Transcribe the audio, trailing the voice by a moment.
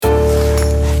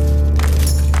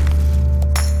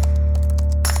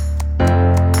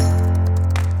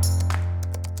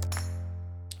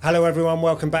Hello everyone,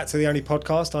 welcome back to The Only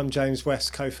Podcast. I'm James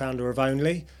West, co-founder of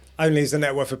Only. Only is a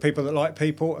network for people that like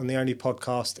people, and The Only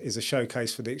Podcast is a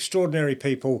showcase for the extraordinary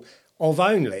people of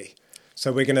Only.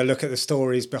 So we're going to look at the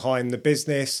stories behind the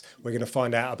business. We're going to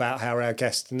find out about how our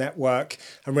guests network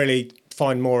and really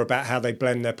find more about how they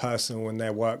blend their personal and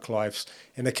their work lives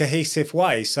in a cohesive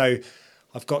way. So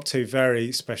I've got two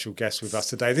very special guests with us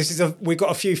today. We've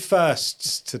got a few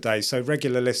firsts today, so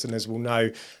regular listeners will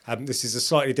know this is a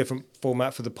slightly different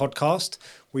format for the podcast.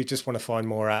 We just want to find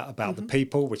more out about the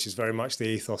people, which is very much the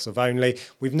ethos of Only.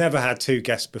 We've never had two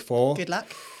guests before. Good luck.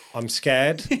 I'm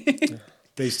scared.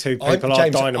 These two people are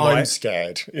dynamite. I'm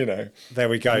scared, you know. There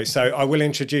we go. So I will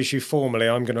introduce you formally.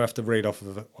 I'm going to have to read off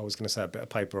of, a bit of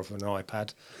paper off of an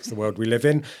iPad. It's the world we live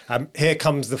in. Here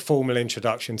comes the formal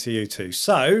introduction to you two.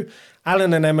 So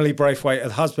Alan and Emily Braithwaite are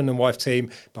the husband and wife team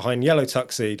behind Yellow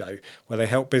Tuxedo, where they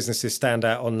help businesses stand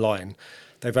out online.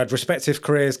 They've had respective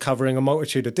careers covering a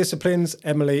multitude of disciplines,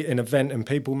 Emily in event and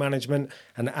people management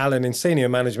and Alan in senior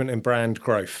management and brand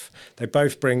growth. They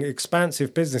both bring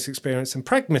expansive business experience and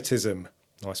pragmatism,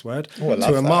 nice word,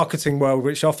 to a marketing world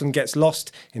which often gets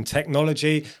lost in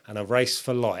technology and a race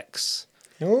for likes.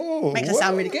 Oh, Makes it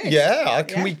sound really good. Yeah,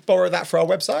 can we borrow that for our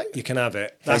website? You can have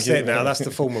it. That's it now. That's the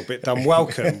formal bit done.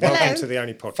 Welcome to The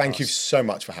Only Podcast. Thank you so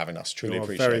much for having us. Truly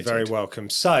appreciate it. Very, very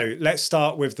welcome. So let's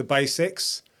start with the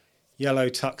basics. Yellow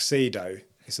Tuxedo.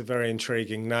 It's a very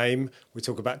intriguing name. We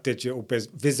talk about digital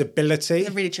visibility. It's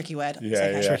a really tricky word.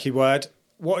 Tricky word.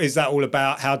 What is that all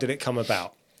about? How did it come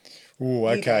about? Ooh,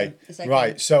 okay.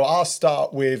 Right. So I'll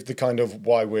start with the kind of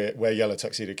where Yellow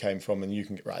Tuxedo came from, and you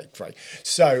can get right.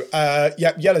 So,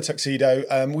 Yellow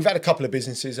Tuxedo. We've had a couple of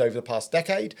businesses over the past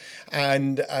decade,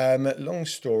 and long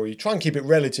story. Try and keep it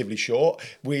relatively short.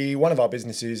 One of our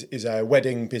businesses is a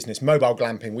wedding business, mobile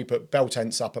glamping. We put bell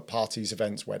tents up at parties,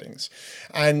 events, weddings,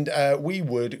 and we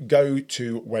would go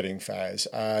to wedding fairs.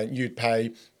 You'd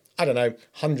pay, I don't know,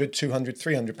 100, 200,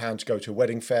 300 pounds to go to a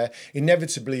wedding fair.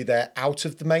 Inevitably, they're out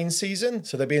of the main season,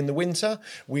 so they'd be in the winter.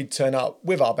 We'd turn up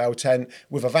with our bell tent,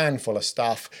 with a van full of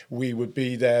stuff. We would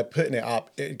be there putting it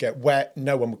up. It'd get wet.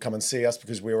 No one would come and see us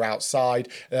because we were outside.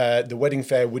 The wedding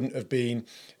fair wouldn't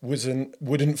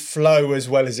flow as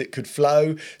well as it could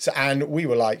flow. So, and we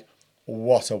were like,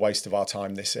 what a waste of our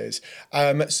time this is.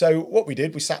 So what we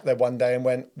did, we sat there one day and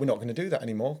went, we're not going to do that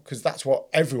anymore, because that's what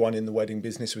everyone in the wedding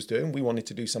business was doing. We wanted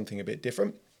to do something a bit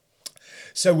different.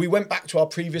 So we went back to our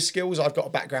previous skills. I've got a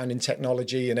background in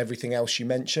technology and everything else you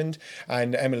mentioned,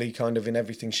 and Emily kind of in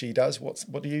everything she does.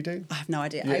 What do you do? I have no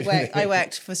idea. I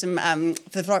worked for some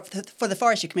for the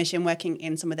Forestry Commission, working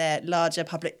in some of their larger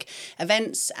public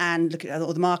events and looking at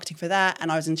all the marketing for that.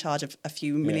 And I was in charge of a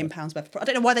few million pounds worth. I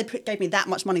don't know why they gave me that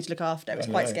much money to look after. It was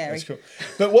quite scary. That's cool.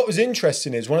 But what was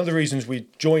interesting is one of the reasons we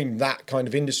joined that kind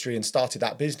of industry and started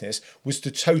that business was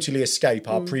to totally escape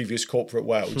our previous corporate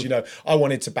world. You know, I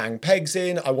wanted to bang pegs in.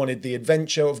 I wanted the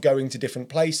adventure of going to different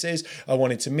places. I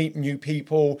wanted to meet new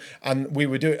people, and we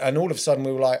were doing. And all of a sudden,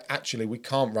 we were like, actually, we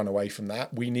can't run away from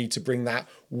that. We need to bring that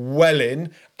well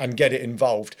in and get it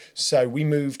involved. So we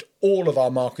moved all of our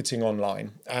marketing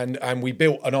online, and we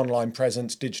built an online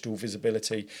presence, digital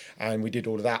visibility, and we did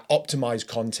all of that, optimized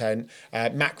content,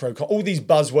 all these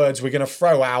buzzwords we're going to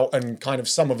throw out, and kind of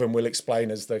some of them we'll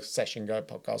explain as the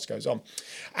podcast goes on.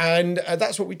 And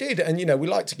that's what we did. And, you know, we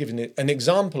like to give an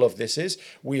example of this is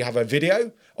we have a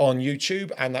video on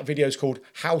YouTube, and that video is called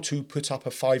How to Put Up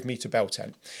a 5-Meter Bell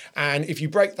Tent. And if you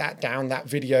break that down, that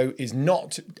video is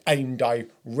not aimed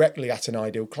directly at an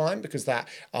ideal client, because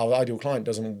our ideal client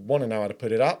doesn't want to know how to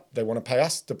put it up. They want to pay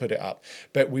us to put it up.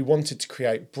 But we wanted to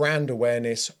create brand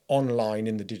awareness online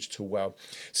in the digital world.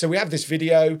 So we have this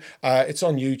video. It's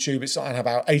on YouTube. It's on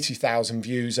about 80,000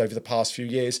 views over the past few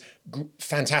years.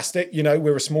 Fantastic. You know,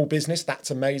 we're a small business. That's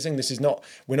amazing.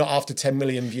 We're not after 10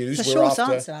 million views. It's a short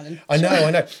answer, Alan. I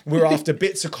know. We're after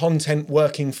bits of content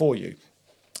working for you.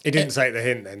 He didn't take the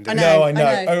hint then, did he? I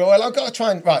know. Oh, well, I've got to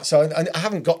try and... Right, so I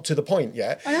haven't got to the point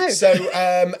yet. I know. So,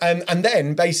 and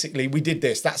then, basically, we did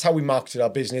this. That's how we marketed our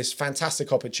business.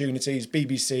 Fantastic opportunities.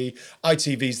 BBC,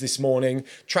 ITV's This Morning,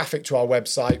 traffic to our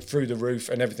website, through the roof,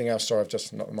 and everything else. Sorry, I've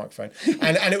just knocked the microphone.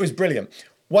 And it was brilliant.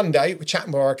 One day, we're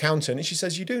chatting with our accountant, and she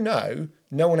says, you do know,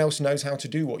 no one else knows how to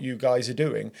do what you guys are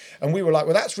doing. And we were like,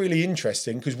 well, that's really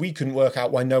interesting, because we couldn't work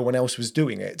out why no one else was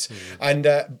doing it. And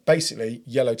basically,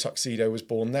 Yellow Tuxedo was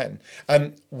born then.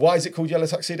 Why is it called Yellow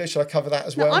Tuxedo? Should I cover that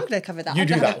as well? I'm going to cover that. You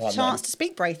do that one. Chance to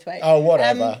speak Braithwaite. Oh,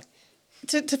 whatever.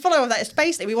 to follow on that, it's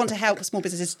basically we want to help small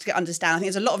businesses to understand. I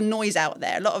think there's a lot of noise out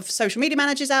there, a lot of social media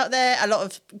managers out there, a lot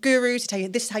of gurus to tell you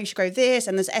this is how you should grow this,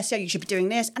 and there's SEO, you should be doing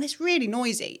this, and it's really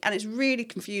noisy and it's really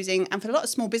confusing. And for a lot of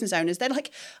small business owners, they're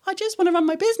like, I just want to run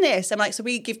my business. And like, so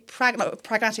we give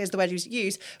pragmatic is the word you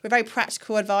use. We're very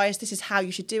practical advice. This is how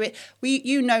you should do it.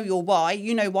 You know your why.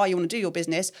 You know why you want to do your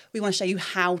business. We want to show you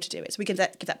how to do it. So we give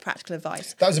that practical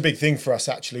advice. That was a big thing for us,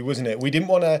 actually, wasn't it? We didn't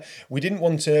want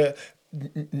to.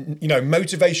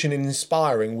 Motivation and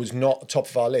inspiring was not top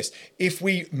of our list. If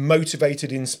we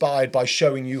motivated, inspired by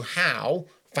showing you how,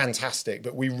 fantastic.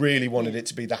 But we really wanted it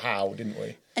to be the how, didn't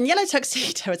we? And Yellow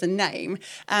Tuxedo as a name.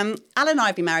 Alan and I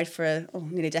have been married for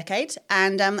nearly a decade.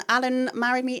 And Alan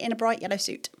married me in a bright yellow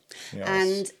suit. Yes.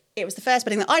 And it was the first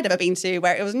wedding that I'd ever been to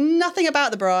where it was nothing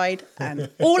about the bride and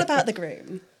all about the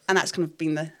groom. And that's kind of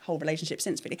been the whole relationship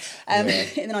since, really. In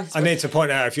the nicest I need to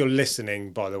point out, if you're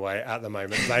listening, by the way, at the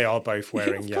moment, they are both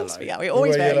wearing yellow. Of course we are. We're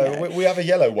always wearing yellow. We have a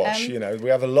yellow wash, We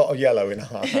have a lot of yellow in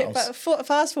our house. But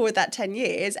fast forward that 10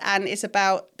 years, and it's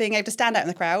about being able to stand out in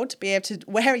the crowd, be able to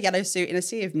wear a yellow suit in a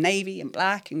sea of navy and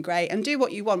black and grey, and do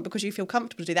what you want because you feel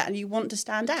comfortable to do that and you want to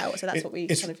stand out. So that's what we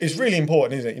It's really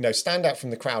important, isn't it? Stand out from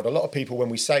the crowd. A lot of people, when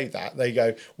we say that, they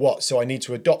go, what? So I need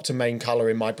to adopt a main colour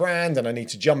in my brand and I need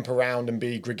to jump around and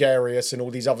be gregarious and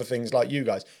all these other things like you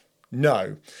guys.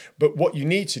 No. But what you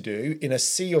need to do in a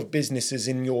sea of businesses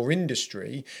in your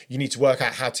industry, you need to work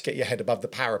out how to get your head above the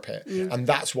parapet. And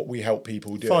that's what we help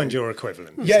people do. Find your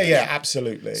equivalent. Yeah,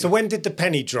 absolutely. So when did the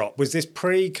penny drop? Was this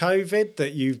pre-COVID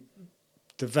that you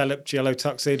developed Yellow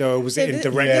Tuxedo, or was it in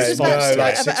direct response?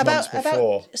 Like 6 months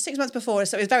before. About 6 months before.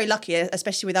 So it was very lucky,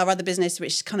 especially with our other business,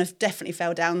 which kind of definitely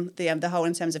fell down the hole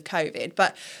in terms of COVID.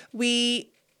 But we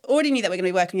already knew that we were going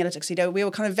to be working on Yellow Tuxedo. We were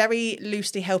kind of very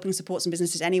loosely helping support some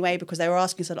businesses anyway because they were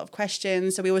asking us a lot of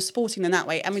questions. So we were supporting them that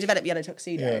way, and we developed Yellow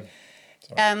Tuxedo.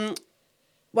 Yeah.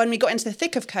 When we got into the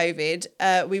thick of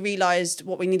COVID, we realised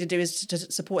what we need to do is to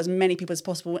support as many people as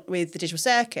possible with the Digital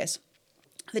Circus.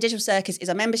 The Digital Circus is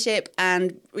our membership,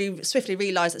 and we swiftly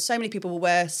realised that so many people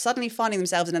were suddenly finding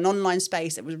themselves in an online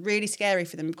space that was really scary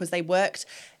for them because they worked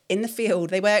in the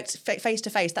field, they worked face to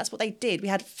face. That's what they did. We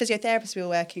had physiotherapists we were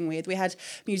working with, we had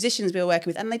musicians we were working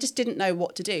with, and they just didn't know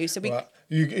what to do. So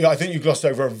I think you glossed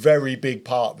over a very big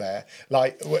part there.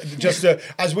 Like, just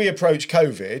as we approach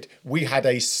COVID, we had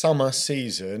a summer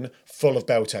season full of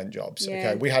bell tent jobs.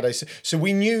 Yeah. Okay, so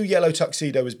we knew Yellow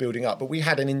Tuxedo was building up, but we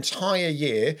had an entire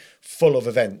year full of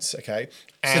events. Okay.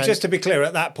 So just to be clear,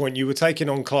 at that point, you were taking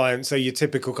on clients, so your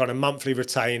typical kind of monthly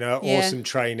retainer, awesome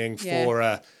training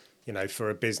for for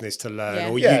a business to learn,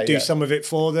 or you do some of it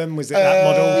for them. Was it that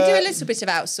model? We do a little bit of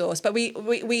outsource, but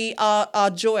we our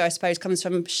joy, I suppose, comes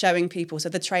from showing people. So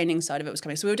the training side of it was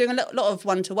coming. So we were doing a lot of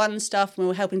one-to-one stuff, and we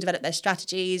were helping develop their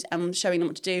strategies and showing them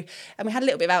what to do. And we had a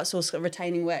little bit of outsourced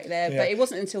retaining work there, but it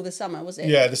wasn't until the summer, was it?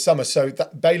 Yeah, the summer. So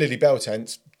Baylily Bell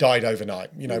Tents died overnight.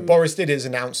 Boris did his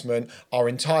announcement. Our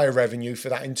entire revenue for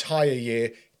that entire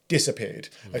year disappeared.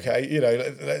 Okay,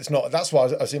 that's why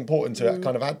it's important to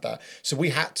kind of add that. So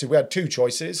we had two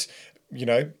choices,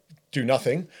 do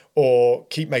nothing or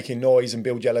keep making noise and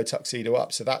build Yellow Tuxedo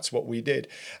up. So that's what we did.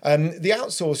 The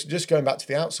outsource, just going back to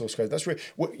the outsource growth, that's really,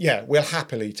 we're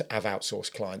happily to have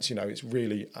outsourced clients. It's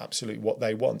really absolutely what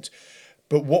they want.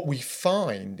 But what we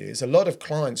find is a lot of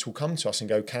clients will come to us and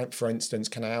go, for instance,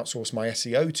 can I outsource my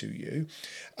SEO to you?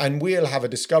 And we'll have a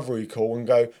discovery call and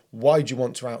go, why do you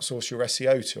want to outsource your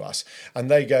SEO to us? And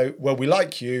they go, well, we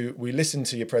like you. We listen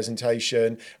to your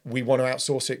presentation. We want to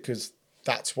outsource it because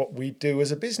that's what we do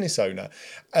as a business owner.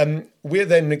 We're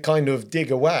then kind of dig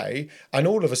away, and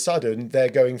all of a sudden they're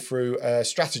going through a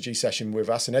strategy session with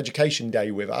us, an education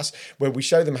day with us, where we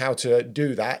show them how to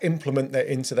do that, implement that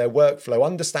into their workflow,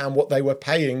 understand what they were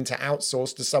paying to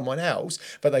outsource to someone else,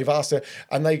 but they've asked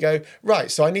and they go, right,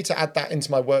 so I need to add that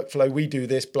into my workflow. We do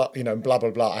this, blah, blah,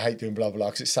 blah, blah. I hate doing blah, blah,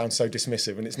 because it sounds so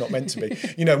dismissive and it's not meant to be.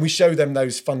 We show them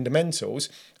those fundamentals,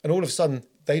 and all of a sudden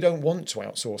they don't want to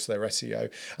outsource their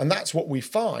SEO. And that's what we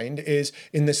find is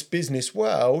in this business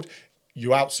world, you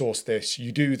outsource this,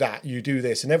 you do that, you do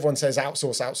this. And everyone says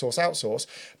outsource, outsource, outsource.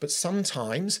 But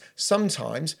sometimes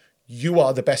you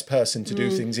are the best person to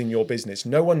do things in your business.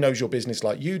 No one knows your business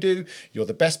like you do. You're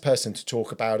the best person to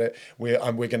talk about it. We're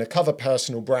going to cover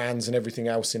personal brands and everything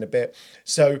else in a bit.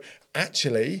 So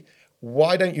actually,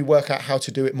 why don't you work out how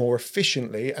to do it more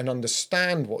efficiently and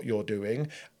understand what you're doing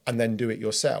and then do it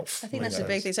yourself? I think that's a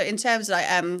big thing. So in terms of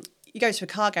like, you go to a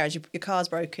car garage, your car's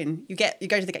broken, you go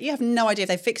to the, you have no idea if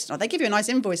they fixed it or not. They give you a nice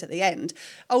invoice at the end.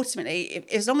 Ultimately,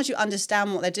 as long as you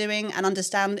understand what they're doing and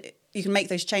understand you can make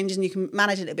those changes and you can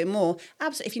manage it a little bit more.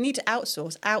 Absolutely. If you need to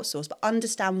outsource, but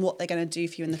understand what they're going to do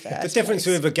for you in the first place. The difference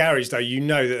with a garage, though, you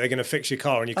know that they're going to fix your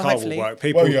car and your car hopefully. will work.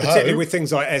 People, Well, particularly with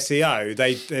things like SEO,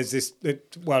 there's this,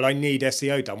 I need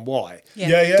SEO done. Why?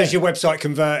 Yeah. Does your website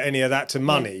convert any of that to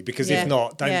money? Because if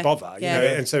not, don't bother. You know?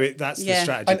 And so that's the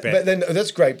strategy bit. But then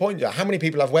that's a great point. How many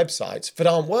people have websites that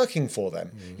aren't working for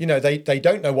them? You know, they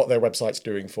don't know what their website's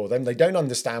doing for them. They don't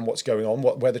understand what's going on,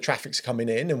 where the traffic's coming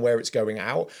in and where it's going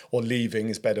out, or leaving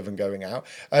is better than going out.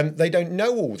 They don't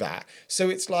know all that. So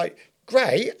it's like,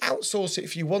 great, outsource it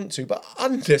if you want to, but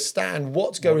understand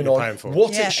what's going on,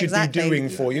 what it should be doing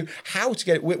for you, how to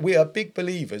get it. We are big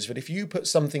believers that if you put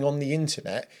something on the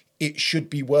internet, it should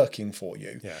be working for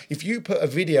you. Yeah. If you put a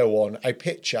video on, a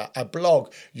picture, a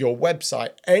blog, your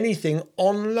website, anything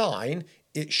online,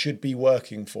 it should be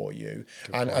working for you.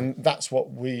 And that's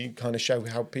what we kind of show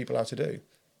how people how to do.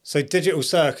 So Digital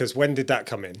Circus, when did that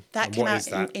come in? That came out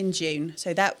in June.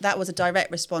 So that was a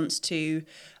direct response to,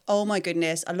 oh my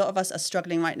goodness, a lot of us are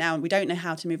struggling right now and we don't know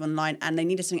how to move online and they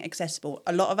needed something accessible.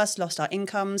 A lot of us lost our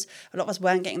incomes. A lot of us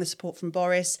weren't getting the support from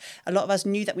Boris. A lot of us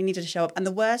knew that we needed to show up. And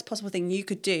the worst possible thing you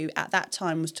could do at that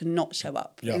time was to not show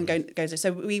up and go.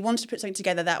 So we wanted to put something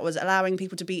together that was allowing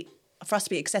people to be, for us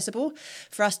to be accessible,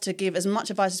 for us to give as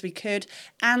much advice as we could,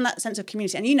 and that sense of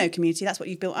community. And you know community, that's what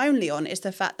you've built Only on, is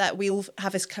the fact that we all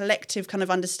have this collective kind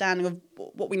of understanding of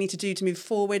what we need to do to move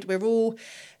forward. We're all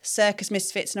circus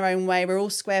misfits in our own way. We're all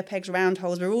square pegs, round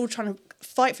holes. We're all trying to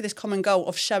fight for this common goal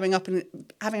of showing up and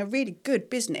having a really good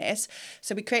business.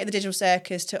 So we created the Digital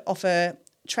Circus to offer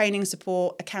training,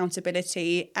 support,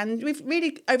 accountability. And we've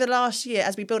really, over the last year,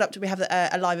 as we build up to, we have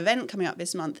a live event coming up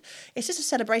this month. It's just a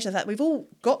celebration of that. We've all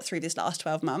got through this last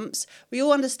 12 months. We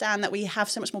all understand that we have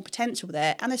so much more potential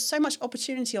there. And there's so much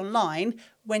opportunity online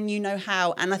when you know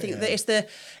how. And I think that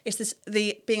it's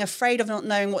the being afraid of not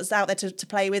knowing what's out there to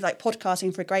play with, like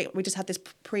podcasting we just had this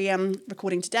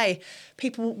recording today.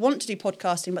 People want to do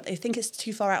podcasting, but they think it's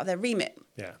too far out of their remit.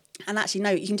 Yeah. And actually, no,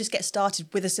 you can just get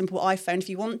started with a simple iPhone if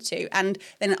you want to. And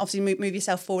then obviously move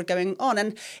yourself forward going on.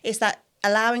 And it's that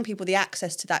allowing people the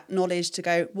access to that knowledge to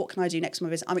go, what can I do next in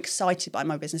my business? I'm excited by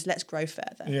my business. Let's grow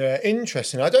further. Yeah,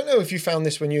 interesting. I don't know if you found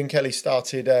this when you and Kelly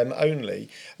started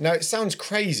Only. Now, it sounds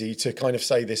crazy to kind of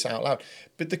say this out loud,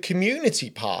 but the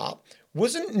community part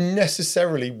wasn't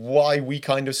necessarily why we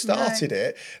kind of started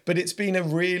it, but it's been a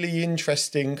really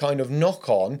interesting kind of knock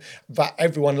on that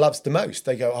everyone loves the most.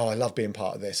 They go, oh, I love being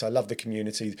part of this. I love the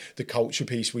community, the culture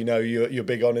piece we know you're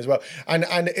big on as well. And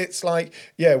it's like,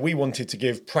 yeah, we wanted to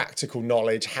give practical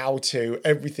knowledge, how to,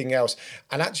 everything else.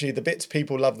 And actually the bits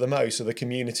people love the most are the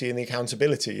community and the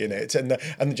accountability in it.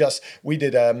 And just, we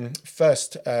did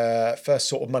first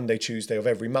sort of Monday, Tuesday of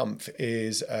every month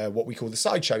is what we call the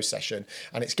sideshow session.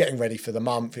 And it's getting ready for the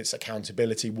month. It's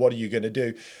accountability. What are you going to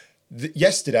do? It was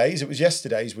yesterday's. It was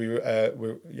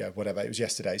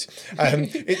yesterday's.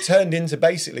 It turned into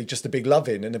basically just a big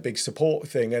love-in and a big support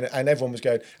thing, and everyone was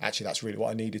going, actually, that's really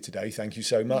what I needed today. Thank you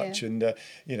so much. Yeah. And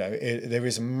there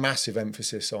is a massive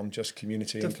emphasis on just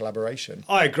community and collaboration.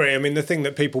 I agree. I mean, the thing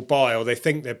that people buy or they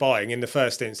think they're buying in the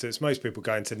first instance, most people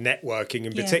go into networking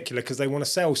in particular because they want to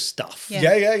sell stuff.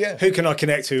 Yeah. Who can I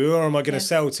connect to? Who am I going to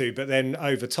sell to? But then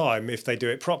over time, if they do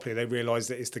it properly, they realise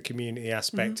that it's the community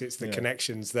aspect, it's the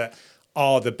connections that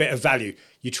are the bit of value.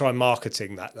 You try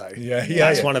marketing that though.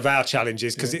 That's one of our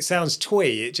challenges because it sounds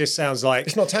twee. It just sounds like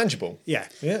it's not tangible.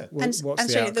 What's one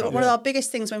of our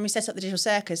biggest things when we set up the Digital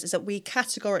Circus is that we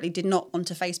categorically did not want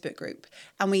a Facebook group,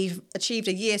 and we've achieved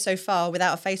a year so far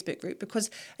without a Facebook group because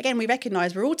again we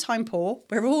recognise we're all time poor,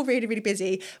 we're all really really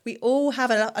busy, we all have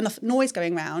enough noise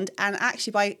going around, and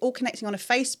actually by all connecting on a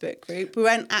Facebook group we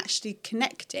weren't actually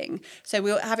connecting. So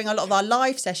we were having a lot of our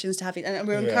live sessions to have it, and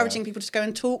we were encouraging people to go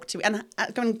and talk to and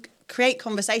go and create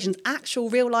conversations, actual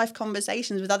real life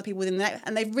conversations with other people within the network,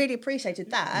 and they've really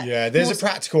appreciated that. Yeah, there's a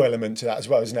practical element to that as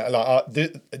well, isn't it?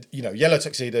 Like, Yellow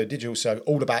Tuxedo, Digital, so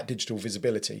all about digital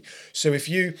visibility. So if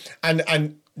you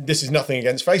and this is nothing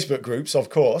against Facebook groups, of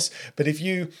course, but if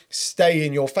you stay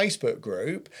in your Facebook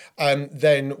group,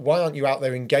 then why aren't you out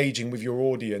there engaging with your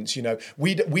audience? You know,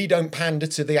 we don't pander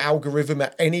to the algorithm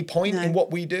at any point in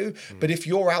what we do, but if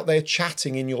you're out there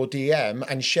chatting in your DM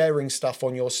and sharing stuff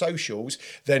on your socials,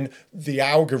 then the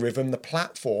algorithm, the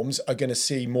platforms are going to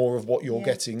see more of what you're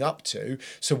getting up to.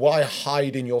 So why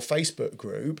hide in your Facebook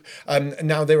group?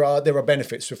 Now there are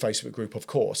benefits to a Facebook group, of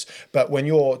course, but when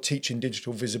you're teaching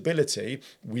digital visibility,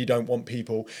 we don't want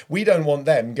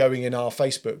them going in our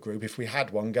Facebook group, if we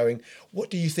had one, going, what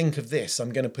do you think of this?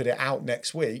 I'm going to put it out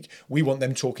next week. We want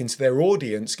them talking to their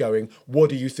audience going, what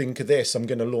do you think of this? I'm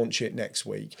going to launch it next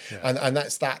week. Yeah. And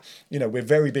that's that, we're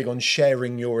very big on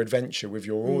sharing your adventure with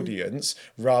your audience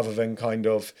rather than kind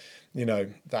of,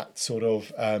 that sort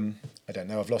of, I don't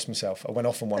know, I've lost myself. I went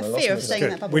off on one. I lost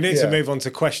myself. We need to move on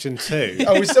to question 2.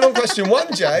 Oh, we're still on question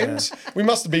 1, James. We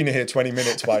must have been here 20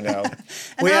 minutes by now.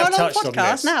 We have touched on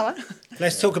this. Now.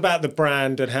 Let's talk about the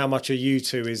brand and how much a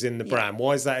U2 is in the brand.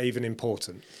 Why is that even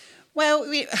important? Well,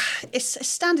 it's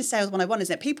standard sales 101,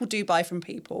 isn't it? People do buy from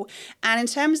people. And in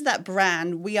terms of that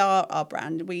brand, we are our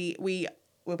brand.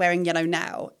 We're wearing yellow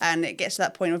now, and it gets to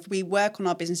that point of we work on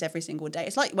our business every single day.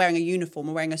 It's like wearing a uniform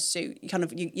or wearing a suit.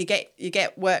 You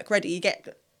get work ready, you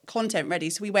get content ready.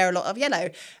 So we wear a lot of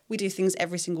yellow. We do things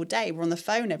every single day. We're on the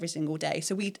phone every single day.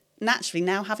 So we naturally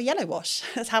now have a yellow wash.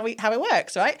 That's how it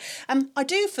works, right? I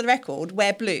do, for the record,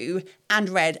 wear blue and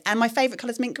red, and my favourite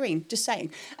colour is mint green, just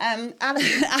saying.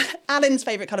 Alan's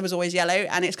favourite colour was always yellow,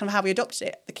 and it's kind of how we adopted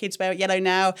it. The kids wear yellow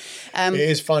now. It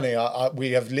is funny.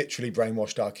 We have literally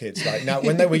brainwashed our kids. Like now,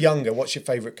 when they were younger, what's your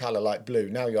favourite colour? Like blue.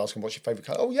 Now you ask them, what's your favourite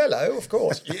colour? Oh, yellow, of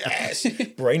course. Yes,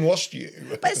 brainwashed you.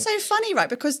 But it's so funny, right?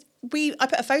 Because I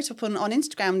put a photo up on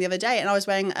Instagram the other day, and I was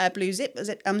wearing a blue zip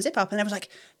up, and they was like,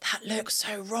 that looks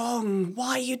so wrong.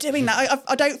 Why are you doing that?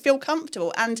 I don't feel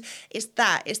comfortable. And it's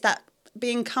that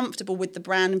being comfortable with the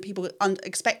brand and people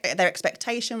expect their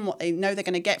expectation, what they know they're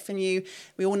going to get from you.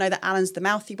 We all know that Alan's the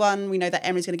mouthy one. We know that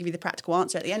Emily's going to give you the practical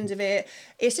answer at the end of it.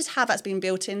 It's just how that's been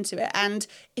built into it. And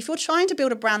if you're trying to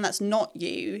build a brand that's not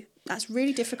you, that's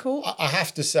really difficult. I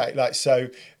have to say,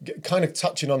 kind of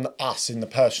touching on us in the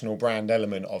personal brand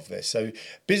element of this. So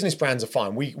business brands are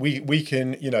fine. We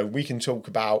can talk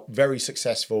about very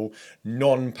successful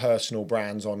non-personal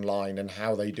brands online and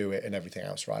how they do it and everything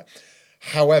else, right?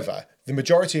 However, the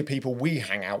majority of people we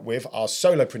hang out with are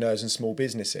solopreneurs and small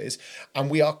businesses, and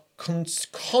we are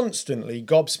constantly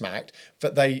gobsmacked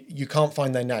that you can't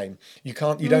find their name. You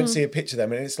don't see a picture of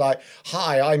them, and it's like,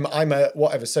 hi, I'm a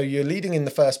whatever. So you're leading in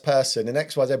the first person and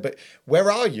X, Y, Z, but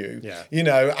where are you? Yeah.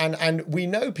 And we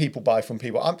know people buy from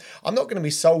people. I'm not going to be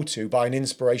sold to by an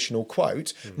inspirational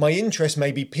quote. My interest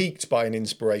may be piqued by an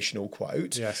inspirational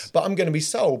quote, yes, but I'm going to be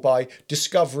sold by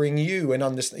discovering you and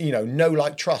understand, know,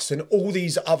 like, trust, and all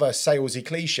these other salesy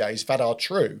cliches that are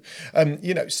true.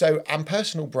 And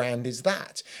personal brand is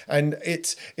that. And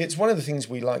it's one of the things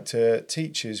we like to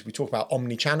teach is we talk about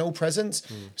omni-channel presence.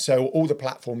 So all the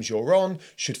platforms you're on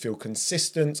should feel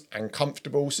consistent and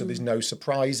comfortable, so there's no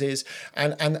surprises.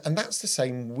 And that's the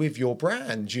same with your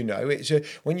brand. It's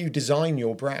when you design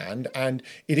your brand, and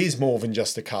it is more than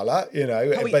just a colour. We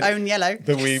own yellow,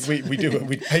 but we do.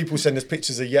 People send us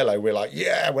pictures of yellow. We're like,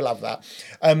 yeah, we'll have that.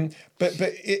 But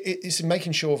it's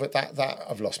making sure that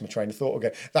I've lost my train of thought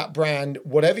again. That brand,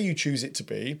 whatever you choose it to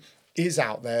be, is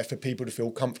out there for people to feel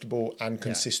comfortable and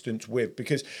consistent with,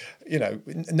 because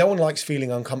no one likes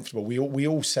feeling uncomfortable. We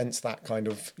all sense that kind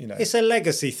of It's a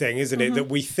legacy thing, isn't it? That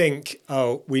we think,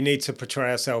 we need to portray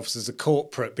ourselves as a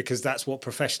corporate because that's what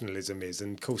professionalism is.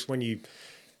 And of course,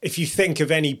 if you think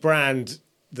of any brand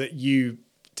that you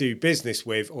do business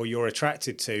with or you're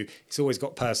attracted to, it's always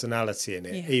got personality in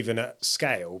it, even at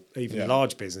scale. Even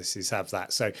large businesses have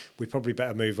that. So we probably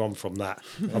better move on from that.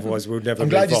 Otherwise, we'll never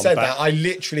move on. I'm glad you said that. I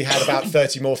literally had about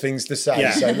 30 more things to say.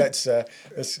 Yeah. So let's...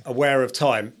 Aware of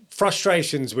time.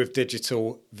 Frustrations with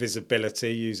digital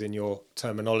visibility, using your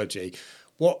terminology.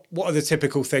 What are the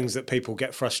typical things that people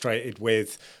get frustrated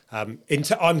with? I'm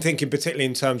thinking particularly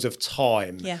in terms of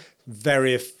time. Yeah.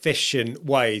 Very efficient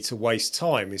way to waste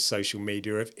time is social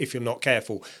media if you're not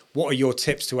careful. What are your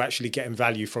tips to actually getting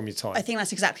value from your time? I think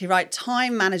that's exactly right.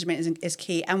 Time management is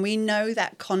key. And we know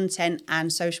that content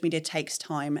and social media takes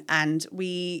time. And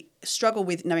we struggle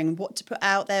with knowing what to put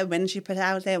out there, when to put it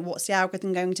out there, what's the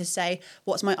algorithm going to say,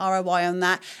 what's my ROI on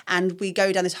that. And we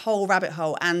go down this whole rabbit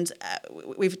hole. And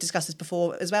we've discussed this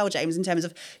before as well, James, in terms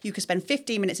of you could spend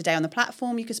 15 minutes a day on the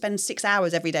platform. You could spend 6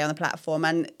 hours every day on the platform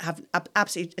and have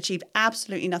absolutely achieved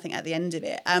absolutely nothing at the end of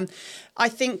it. I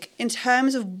think in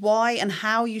terms of why and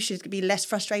how you should be less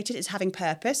frustrated is having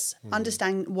purpose,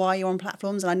 understand why you're on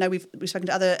platforms. And I know we've spoken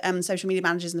to other social media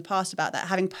managers in the past about that,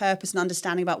 having purpose and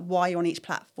understanding about why you're on each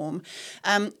platform.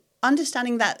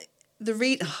 Understanding that the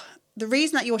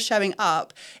reason that you're showing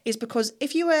up is because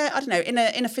if you were,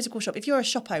 in a physical shop, if you're a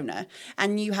shop owner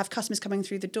and you have customers coming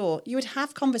through the door, you would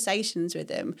have conversations with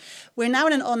them. We're now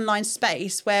in an online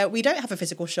space where we don't have a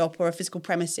physical shop or a physical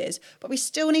premises, but we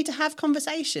still need to have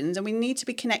conversations and we need to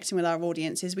be connecting with our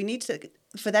audiences. We need to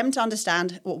for them to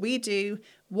understand what we do,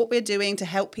 what we're doing to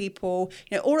help people,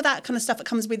 all of that kind of stuff that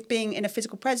comes with being in a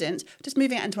physical presence, just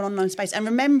moving it into an online space and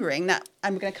remembering that,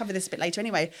 and we're going to cover this a bit later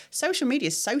anyway, social media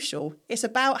is social. It's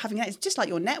about having that. It's just like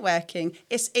your networking.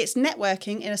 It's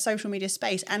networking in a social media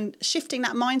space and shifting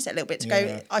that mindset a little bit to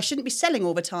go, I shouldn't be selling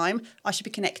all the time. I should be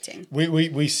connecting.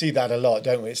 We see that a lot,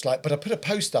 don't we? It's like, but I put a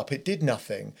post up, it did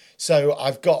nothing. So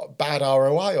I've got bad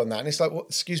ROI on that. And it's like, well,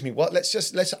 excuse me, what? Let's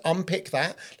unpick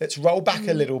that. Let's roll back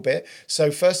a little bit.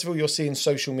 So first of all, you're seeing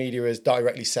social media as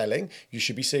directly selling. You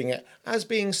should be seeing it as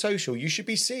being social. You should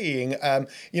be seeing,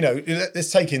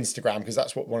 let's take Instagram, because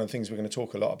that's one of the things we're going to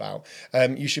talk a lot about.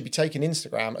 You should be taking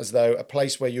Instagram as though a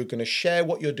place where you're going to share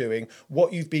what you're doing,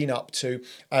 what you've been up to,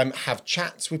 have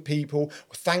chats with people,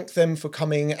 thank them for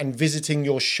coming and visiting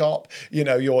your shop,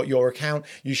 your account.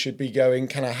 You should be going,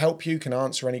 can I help you? Can I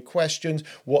answer any questions?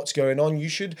 What's going on? You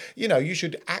should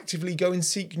actively go and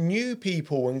seek new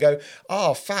people and go,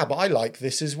 fab, I like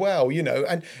this as well,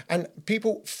 and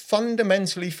people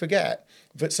fundamentally forget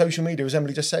that social media, as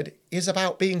Emily just said, is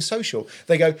about being social.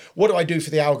 They go, what do I do for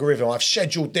the algorithm? I've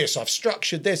scheduled this, I've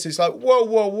structured this. It's like,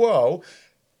 whoa.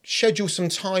 Schedule some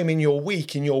time in your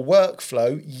week, in your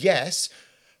workflow, yes.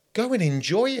 Go and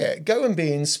enjoy it. Go and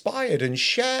be inspired and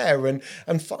share and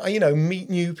meet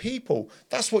new people.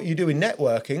 That's what you do in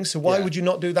networking. So why would you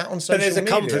not do that on social media? But there's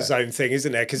a comfort zone thing,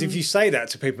 isn't there? Because if you say that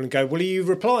to people and go, well, are you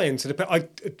replying to the... I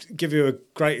give you a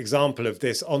great example of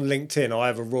this. On LinkedIn, I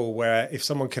have a rule where if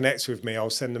someone connects with me, I'll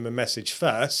send them a message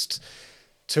first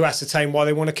to ascertain why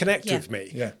they want to connect with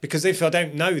me. Yeah. Because if I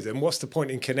don't know them, what's the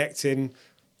point in connecting?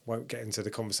 Won't get into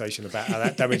the conversation about how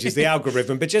that damages the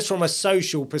algorithm, but just from a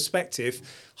social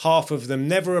perspective, half of them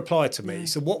never reply to me.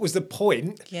 So what was the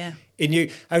point in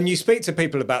you? And you speak to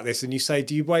people about this and you say,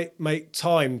 do you make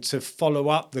time to follow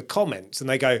up the comments? And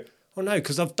they go, oh no,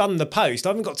 because I've done the post. I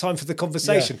haven't got time for the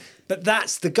conversation. Yeah. But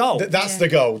that's the goal. That's the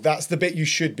goal. That's the bit you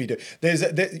should be doing.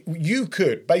 You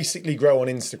could basically grow on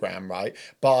Instagram, right?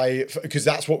 Because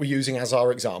that's what we're using as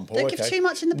our example. Don't give too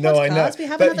much in the podcast. No, I know. We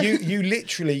have but you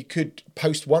literally could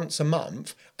post once a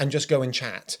month and just go and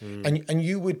chat. And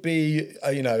you would be,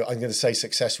 I'm going to say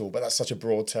successful, but that's such a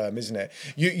broad term, isn't it?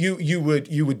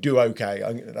 You would do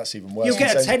okay. That's even worse. You'll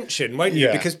get attention, won't you?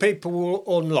 Yeah. Because people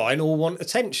online all want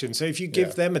attention. So if you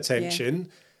give them attention,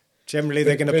 generally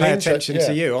they're going to pay attention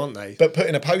to you, aren't they? But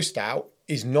putting a post out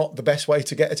is not the best way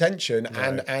to get attention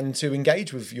and to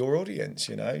engage with your audience,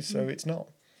 so it's not.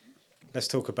 Let's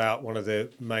talk about one of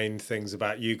the main things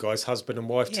about you guys, husband and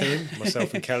wife team,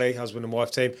 myself and Kelly, husband and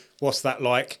wife team. What's that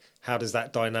like? How does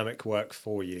that dynamic work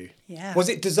for you? Yeah. Was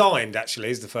it designed, actually,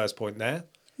 is the first point there?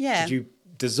 Yeah. Did you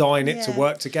design it to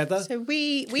work together? So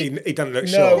he doesn't look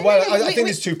sure. No, well, I think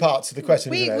there's two parts to the question.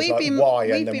 We've been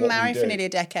married for nearly a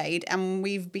decade, and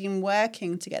we've been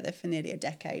working together for nearly a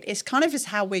decade. It's kind of just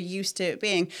how we're used to it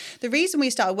being. The reason we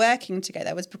started working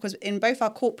together was because in both our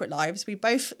corporate lives, we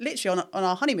both literally on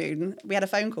our honeymoon, we had a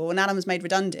phone call and Alan was made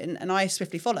redundant and I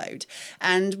swiftly followed.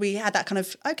 And we had that kind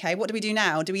of, okay, what do we do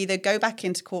now? Do we either go back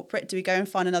into corporate? Do we go and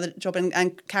find another job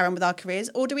and carry on with our careers?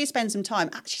 Or do we spend some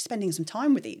time actually spending some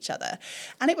time with each other?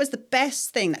 And it was the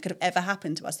best thing that could have ever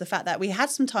happened to us. The fact that we had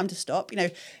some time to stop. You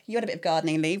had a bit of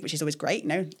gardening leave, which is always great.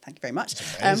 Thank you very much.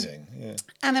 It's amazing.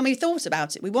 And then we thought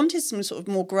about it. We wanted some sort of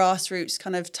more grassroots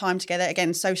kind of time together.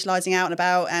 Again, socialising out and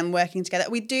about and working together.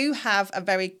 We do have a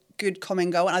very good common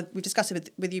goal, and we've discussed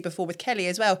it with you before with Kelly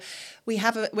as well.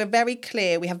 We're very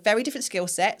clear. We have very different skill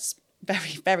sets.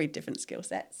 Very, very different skill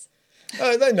sets.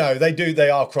 They do. They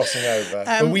are crossing over.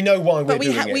 But we know why we're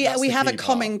doing it. We have a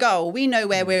common goal. We know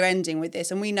where we're ending with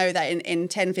this. And we know that in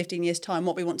 10, 15 years' time,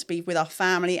 what we want to be with our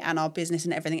family and our business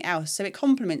and everything else. So it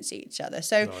complements each other.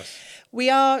 So we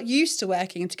are used to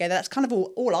working together. That's kind of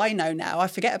all I know now. I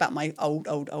forget about my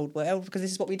old world because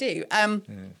this is what we do.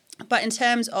 But in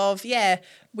terms of,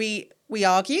 we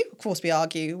argue. Of course, we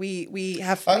argue. We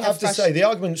have. I have to say, the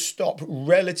arguments stop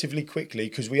relatively quickly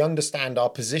because we understand our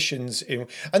positions. I'm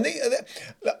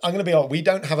going to be honest. We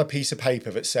don't have a piece of paper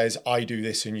that says I do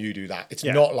this and you do that. It's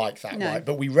not like that, right?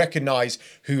 But we recognise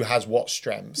who has what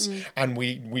strengths, and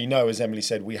we know, as Emily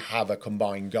said, we have a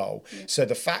combined goal. So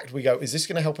the fact we go, is this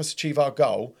going to help us achieve our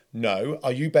goal? No.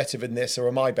 Are you better than this, or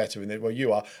am I better than this? Well,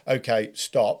 you are. Okay,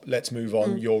 stop. Let's move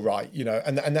on. You're right.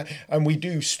 And we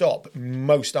do stop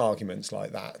most arguments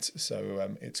like that. So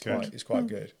it's quite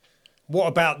good. What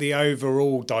about the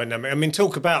overall dynamic? I mean,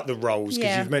 talk about the roles,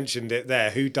 because you've mentioned it there.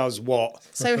 Who does what?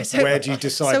 So where do you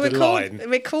decide the line?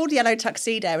 We're called Yellow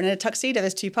Tuxedo, and in a tuxedo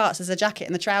there's two parts. There's a jacket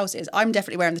and the trousers. I'm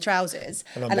definitely wearing the trousers,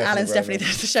 and Alan's definitely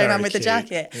the showman with the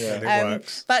jacket. Yeah, it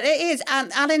works. But it is, and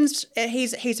Alan's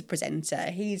he's a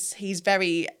presenter. He's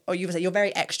very, or you would say you're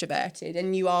very extroverted,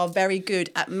 and you are very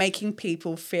good at making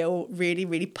people feel really,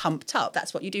 really pumped up.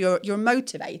 That's what you do. You're a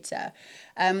motivator.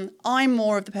 I'm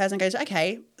more of the person who goes,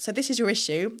 okay, so this is your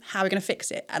issue. How are we going to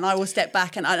fix it? And I will step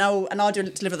back and I'll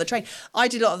deliver the train. I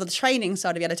do a lot of the training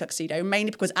side of Yellow Tuxedo,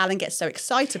 mainly because Alan gets so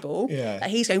excitable that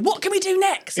he's going, what can we do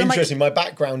next? Interesting. My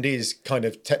background is kind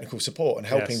of technical support and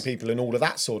helping people and all of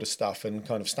that sort of stuff, and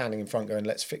kind of standing in front going,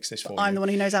 let's fix this for you. I'm the one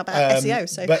who knows about SEO.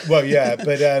 So. But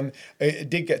it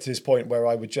did get to this point where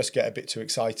I would just get a bit too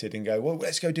excited and go, well,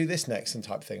 let's go do this next and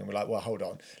type thing. And we're like, well, hold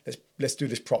on, let's do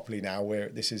this properly now, where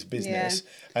this is business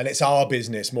and it's our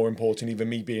business, more important, even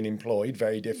me being employed,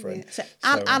 very different. So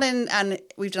Alan, and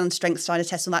we've done strengths trying to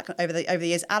test on that over the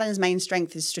years. Alan's main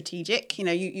strength is strategic. You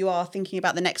know, you are thinking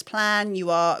about the next plan.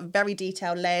 You are very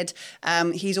detail led.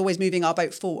 He's always moving our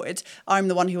boat forward. I'm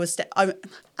the one who was.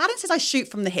 Alan says I shoot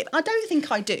from the hip. I don't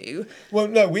think I do. Well,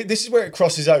 no, this is where it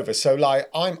crosses over. So, like,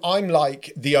 I'm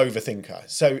like the overthinker.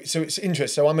 So it's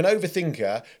interesting. So I'm an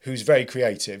overthinker who's very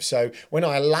creative. So when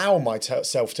I allow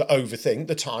myself to overthink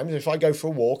the time, if I go for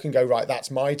a walk and go, right,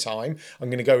 that's my time, I'm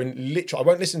going to go and literally, I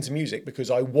won't listen to music because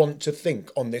I want to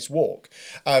think on this walk.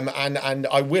 And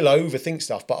I will overthink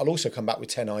stuff, but I'll also come back with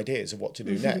 10 ideas of what to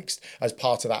do next as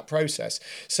part of that process.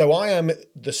 So I am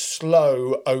the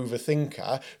slow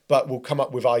overthinker, but will come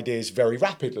up with ideas very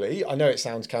rapidly. I know it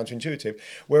sounds counterintuitive,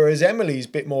 whereas Emily's a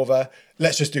bit more of a,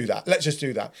 let's just do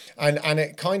that. And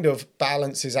it kind of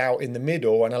balances out in the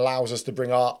middle and allows us to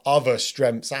bring our other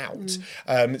strengths out.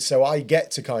 So I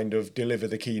get to kind of deliver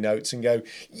the keynotes and go,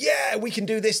 yeah, we can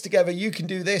do this together, you can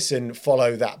do this, and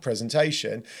follow that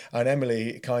presentation. And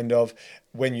Emily kind of,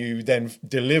 when you then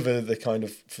deliver the kind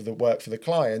of for the work for the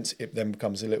clients, it then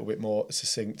becomes a little bit more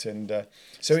succinct, and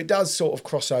so it does sort of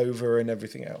cross over and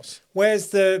everything else.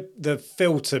 Where's the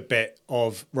filter bit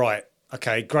of, right,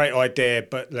 okay, great idea,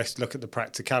 but let's look at the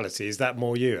practicality? Is that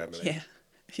more you, Emily? Yeah.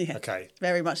 Yeah, okay.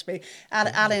 Very much me.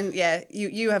 Alan,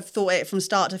 you have thought it from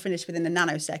start to finish within a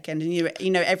nanosecond, and you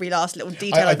know every last little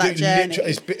detail of that journey.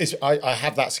 I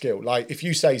have that skill. Like, if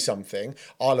you say something,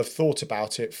 I'll have thought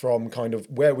about it from kind of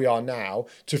where we are now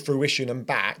to fruition and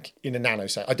back in a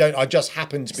nanosecond. I just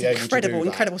happen to be able to do that.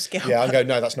 Incredible skill. Yeah, I go,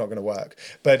 no, that's not going to work.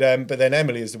 But then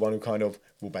Emily is the one who kind of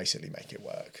will basically make it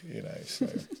work, you know. So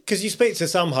because you speak to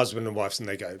some husband and wives and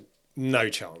they go, no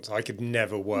chance. I could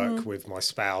never work with my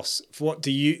spouse. What for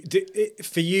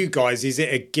you guys, is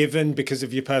it a given because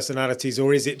of your personalities,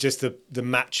 or is it just the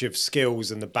match of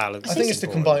skills and the balance? I think it's the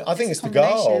combine. I think it's the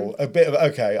goal. A bit of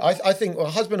okay. I think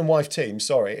a husband and wife team.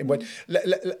 Sorry, I'm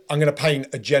going to paint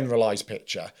a generalised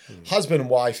picture. Husband and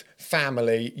wife,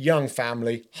 family, young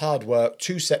family, hard work,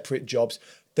 two separate jobs.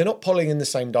 They're not pulling in the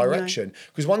same direction,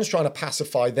 because one's trying to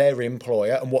pacify their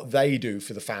employer and what they do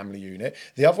for the family unit.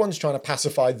 The other one's trying to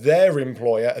pacify their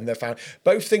employer and their family.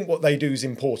 Both think what they do is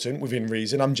important within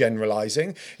reason. I'm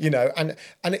generalising, you know, and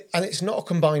it's not a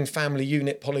combined family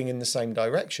unit pulling in the same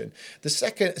direction.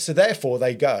 So therefore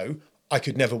they go, I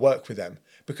could never work with them,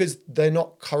 because they're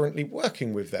not currently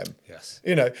working with them. Yes.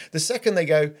 You know, the second they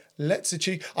go, let's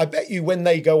achieve. I bet you when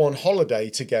they go on holiday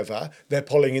together, they're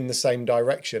pulling in the same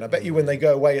direction. I bet you when they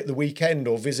go away at the weekend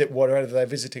or visit whatever they're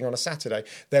visiting on a Saturday,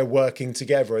 they're working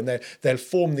together, and they'll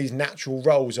form these natural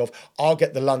roles of, I'll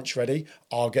get the lunch ready,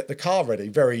 I'll get the car ready.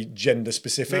 Very gender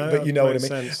specific, but you know what I mean?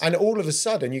 Sense. And all of a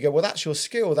sudden you go, well, that's your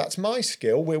skill, that's my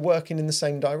skill. We're working in the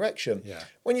same direction. Yeah.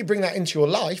 When you bring that into your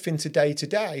life, into day to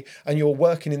day, and you're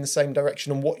working in the same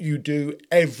direction on what you do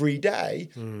every day,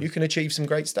 you can achieve some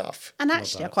great stuff. And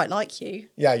actually, I quite like you.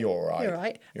 Yeah, you're all right. You're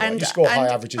right. You score high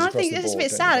averages across the board. I think it's a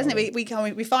bit sad, isn't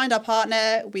it? We find our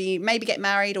partner, we maybe get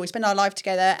married, or we spend our life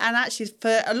together, and actually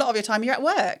for a lot of your time you're at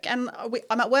work, and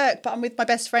I'm at work, but I'm with my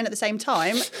best friend at the same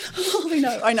time.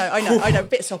 I know, a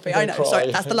bit soppy. I know. Cry.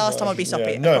 Sorry, that's the last time I'll be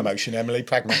soppy. Yeah, no emotion, Emily.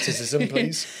 Pragmatism,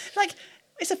 please. Like,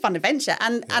 it's a fun adventure,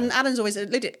 and Alan's always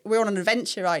alluded, we're on an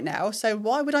adventure right now, so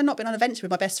why would I not be on an adventure with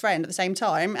my best friend at the same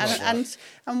time, and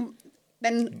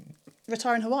then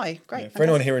retire in Hawaii? Great. Yeah, for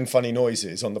anyone hearing funny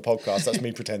noises on the podcast, that's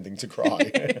me pretending to cry.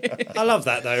 I love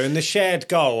that though, and the shared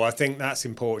goal, I think that's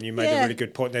important. You made a really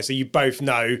good point there. So you both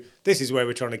know this is where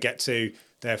we're trying to get to.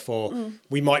 Therefore,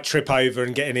 we might trip over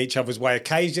and get in each other's way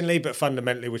occasionally, but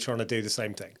fundamentally we're trying to do the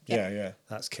same thing. Yeah.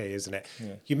 That's key, isn't it?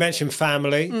 Yeah. You mentioned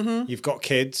family. You've got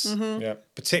kids. Yeah.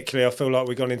 Particularly, I feel like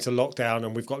we've gone into lockdown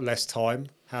and we've got less time.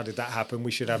 How did that happen?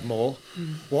 We should have more.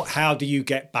 How do you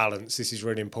get balance? This is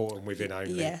really important within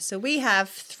Only. Yeah, so we have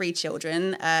 3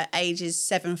 children, ages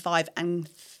 7, 5 and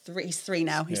 3. He's 3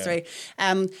 now. He's 3.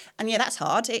 And yeah, that's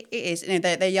hard. It is. You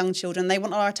know, they're young children. They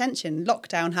want our attention.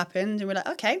 Lockdown happened and we're like,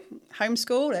 okay,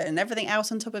 homeschool and everything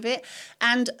else on top of it.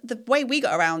 And the way we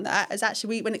got around that is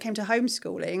actually when it came to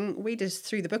homeschooling, we just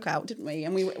threw the book out, didn't we?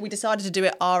 And we decided to do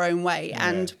it our own way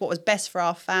and what was best for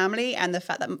our family, and the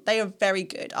fact that they are very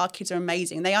good. Our kids are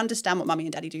amazing. They understand what mummy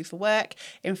and daddy do for work.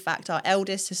 In fact, our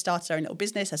eldest has started her own little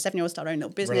business. Her 7-year-old started her own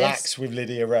little business. Relax with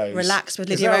Lydia Rose.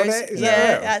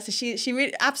 Yeah, so she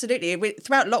really, absolutely.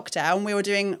 Throughout lockdown, we were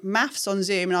doing maths on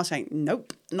Zoom, and I was saying,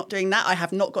 nope, not doing that. I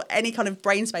have not got any kind of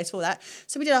brain space for that.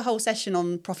 So we did a whole session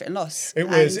on profit and loss.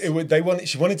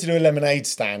 She wanted to do a lemonade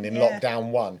stand in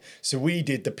lockdown 1. So we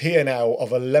did the P&L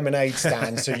of a lemonade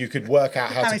stand so you could work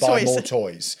out how to buy more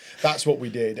toys. That's what we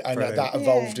did. And that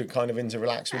evolved kind of into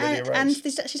Relax with Lydia Rose. And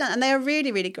she's done, and they are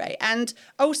really, really great. And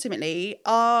ultimately,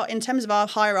 in terms of our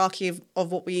hierarchy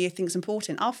of what we think is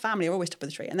important, our family are always top of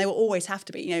the tree, and they will always have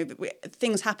to be. You know,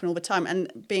 things happen all the time,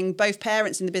 and being both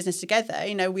parents in the business together,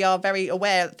 you know, we are very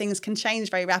aware that things can change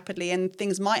very rapidly and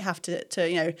things might have to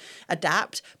you know,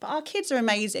 adapt. But our kids are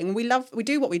amazing. We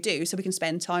do what we do so we can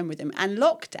spend time with them. And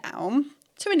lockdown,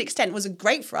 to an extent, was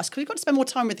great for us because we got to spend more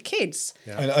time with the kids.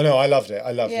 Yeah. I know, I loved it.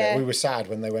 It. We were sad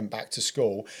when they went back to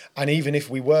school. And even if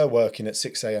we were working at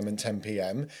 6 a.m. and 10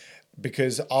 p.m,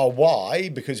 because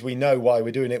we know why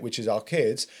we're doing it, which is our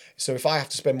kids. So if I have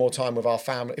to spend more time with our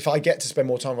family, if I get to spend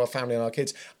more time with our family and our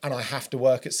kids, and I have to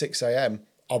work at 6 a.m,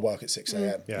 I'll work at 6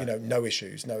 a.m. You know, no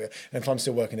issues. And if I'm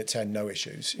still working at 10, no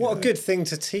issues. What a good thing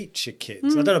to teach your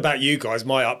kids. I don't know about you guys,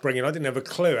 my upbringing, I didn't have a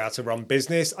clue how to run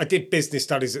business. I did business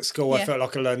studies at school. I felt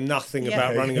like I learned nothing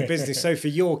about running a business. So for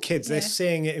your kids, they're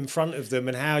seeing it in front of them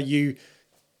and how you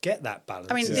get that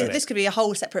balance. I mean, this could be a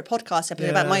whole separate podcast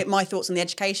episode about my thoughts on the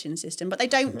education system, but they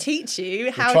don't teach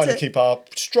you how We're trying to keep our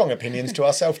strong opinions to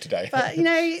ourselves today. But, you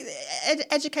know,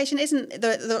 education isn't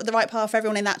the right path for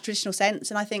everyone in that traditional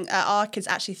sense. And I think our kids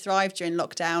actually thrived during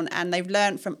lockdown, and they've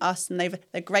learned from us, and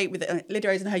they're great with it. Lydia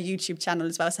Rose and her YouTube channel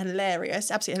as well. It's hilarious,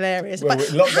 absolutely hilarious. Well,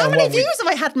 but how many views have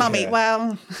I had, Mummy? Yeah.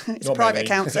 Well, it's a private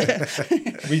account. So.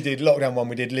 We did lockdown 1.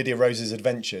 We did Lydia Rose's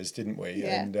Adventures, didn't we?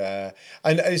 Yeah.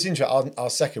 And it's interesting. Our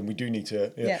second, we do need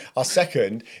to. Our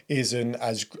second isn't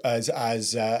as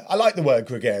I like the word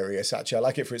gregarious. Actually, I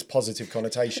like it for its positive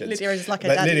connotations. Lydia Rose is like a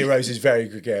daddy. Lydia Rose is very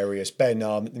gregarious. Ben,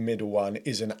 our middle one,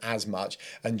 isn't as much,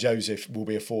 and Joseph will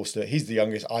be a forster. He's the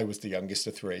youngest. I was the youngest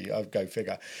of 3. I'll go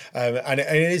figure. And it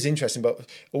is interesting, but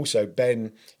also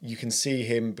Ben, you can see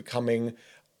him becoming.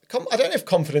 I don't know if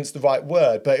confidence is the right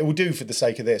word, but it will do for the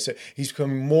sake of this. He's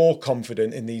becoming more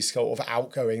confident in these sort of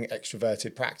outgoing,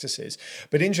 extroverted practices.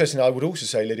 But interestingly, I would also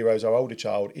say Lydia Rose, our older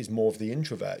child, is more of the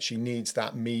introvert. She needs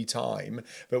that me time.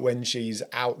 But when she's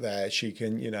out there, she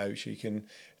can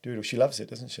do it. She loves it,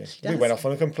 doesn't she? We went off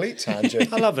on a complete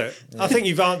tangent. I love it. I think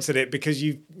you've answered it because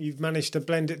you've managed to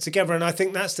blend it together. And I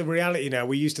think that's the reality now.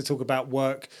 We used to talk about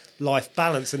work-life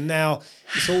balance, and now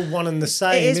it's all one and the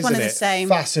same, isn't it? One and the same.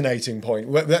 Fascinating point.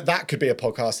 Well, that could be a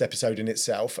podcast episode in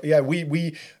itself. Yeah,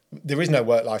 there is no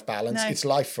work-life balance. No. It's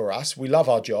life for us. We love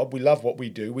our job. We love what we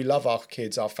do. We love our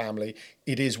kids, our family.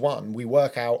 It is one. We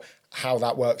work out how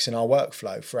that works in our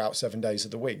workflow throughout 7 days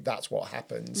of the week. That's what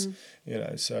happens,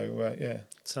 so yeah.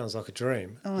 Sounds like a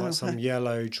dream, like some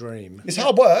yellow dream. It's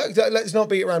hard work. Let's not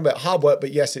beat around about hard work,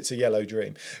 but yes, it's a yellow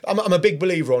dream. I'm a big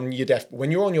believer on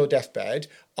when you're on your deathbed,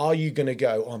 are you going to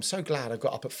go, I'm so glad I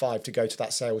got up at 5 to go to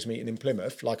that sales meeting in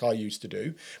Plymouth, like I used to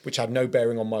do, which had no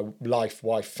bearing on my life,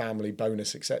 wife, family,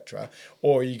 bonus, etc.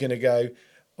 Or are you going to go,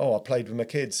 I played with my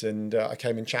kids and I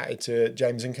came and chatted to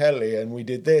James and Kelly and we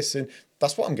did this, and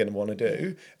that's what I'm going to want to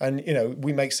do. And,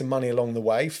 we make some money along the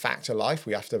way, fact of life.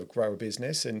 We have to grow a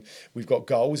business and we've got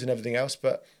goals and everything else.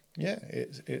 But yeah,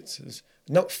 it's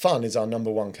not fun is our number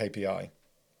 1 KPI.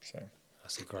 So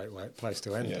that's a great place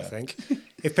to end, I think.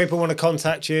 If people want to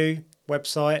contact you,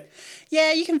 website?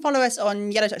 Yeah, you can follow us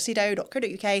on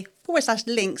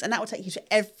yellowtuxedo.co.uk/links, and that will take you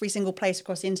to every single place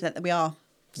across the internet that we are.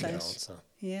 So,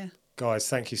 yeah. Guys,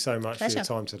 thank you so much for your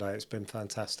time today. It's been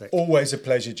fantastic. Always a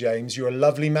pleasure, James. You're a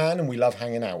lovely man and we love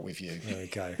hanging out with you. There we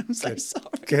go. I'm so sorry.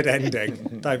 Good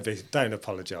ending. Don't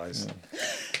apologise. No.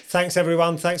 Thanks,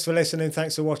 everyone. Thanks for listening.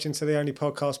 Thanks for watching To The Only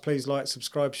Podcast. Please like,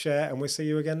 subscribe, share, and we'll see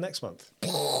you again next month.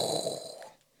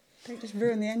 Don't just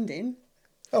ruin the ending.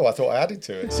 Oh, I thought I added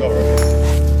to it.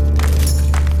 Sorry.